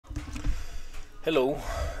Hello,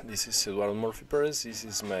 this is Eduardo Murphy Perez. This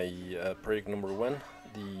is my project number 1,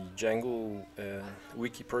 the Django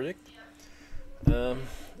Wiki project.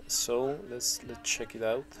 So let's check it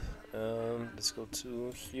out. Let's go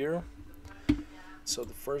to here. So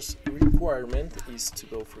the first requirement is to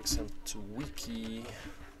go, for example, to Wiki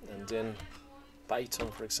and then Python,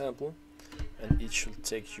 for example, and it should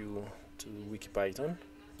take you to WikiPython.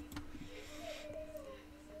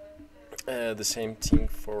 The same thing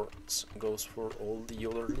goes for all the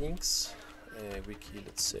other links. Wiki,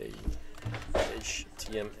 let's say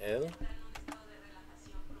HTML,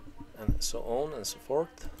 and so on and so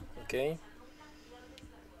forth. Okay.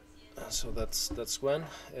 So that's one.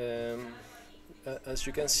 As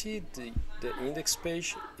you can see, the index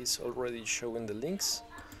page is already showing the links,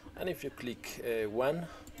 and if you click one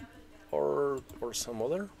or some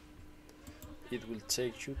other, it will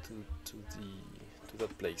take you to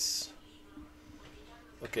that place.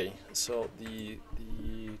 Okay, so the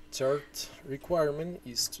third requirement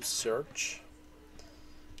is to search,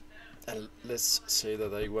 and let's say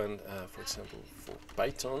that I went, for example, for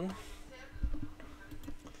Python,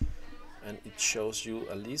 and it shows you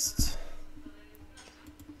a list.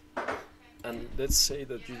 And let's say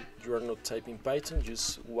that you are not typing Python,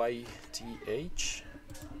 just YTH. It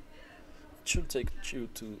should take you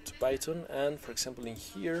to Python, and for example in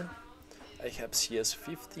here I have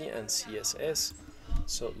CS50 and CSS.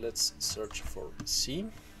 So let's search for C,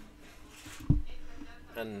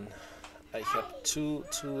 and I have two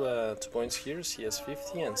points here,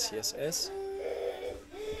 CS50 and CSS.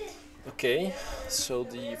 Okay, so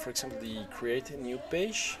for example, the create a new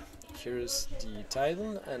page. Here is the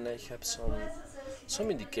title, and I have some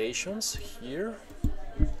indications here.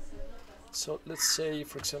 So let's say,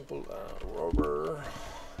 for example, rubber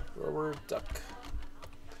duck,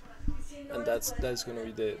 and that's going to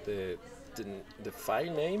be the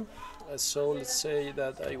file name. So let's say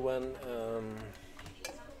that I want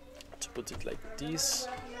to put it like this: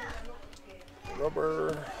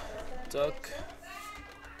 rubber duck,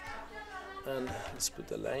 and let's put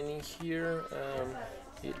a line in here.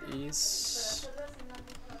 It is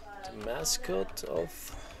the mascot of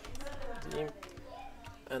the,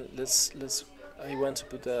 and I want to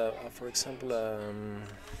put for example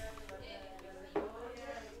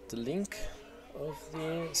the link of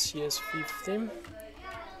the CS50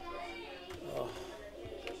 of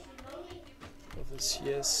the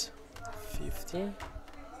CS50,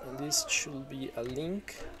 and this should be a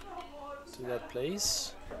link to that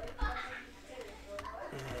place.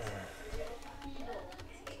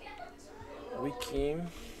 Wiki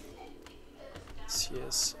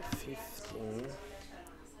CS50.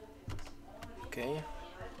 Okay,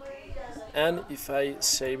 and if I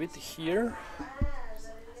save it here,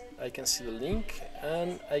 I can see the link,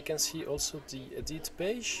 and I can see also the edit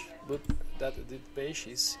page, but that edit page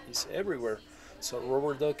is everywhere. So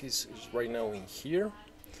rubber duck is right now in here.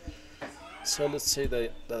 So let's say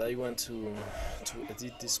that I want to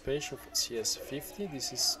edit this page of CS50.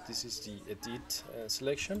 This is the edit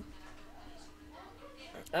selection,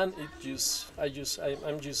 and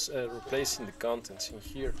I'm just replacing the contents in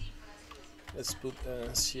here. Let's put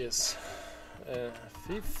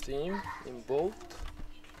CS50 in bold.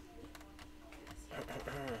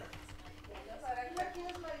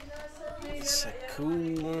 It's a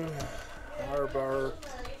cool Harvard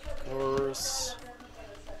course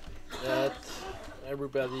that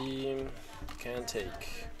everybody can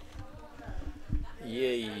take.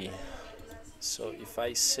 Yay! So if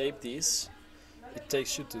I save this, it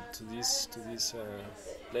takes you to this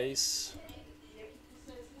place,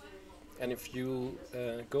 and if you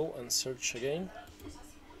go and search again,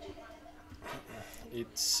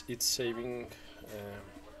 it's saving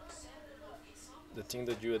the thing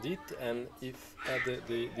that you edit. And if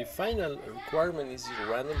the final requirement is the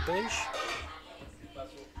random page,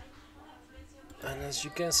 and as you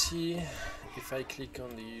can see, if I click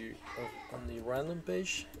on the random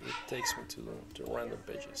page, it takes me to random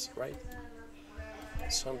pages, right?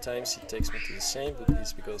 Sometimes it takes me to the same, but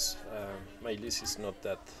it's because my list is not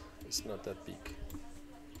that big.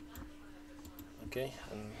 Okay,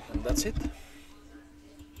 and that's it.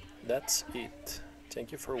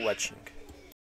 Thank you for watching.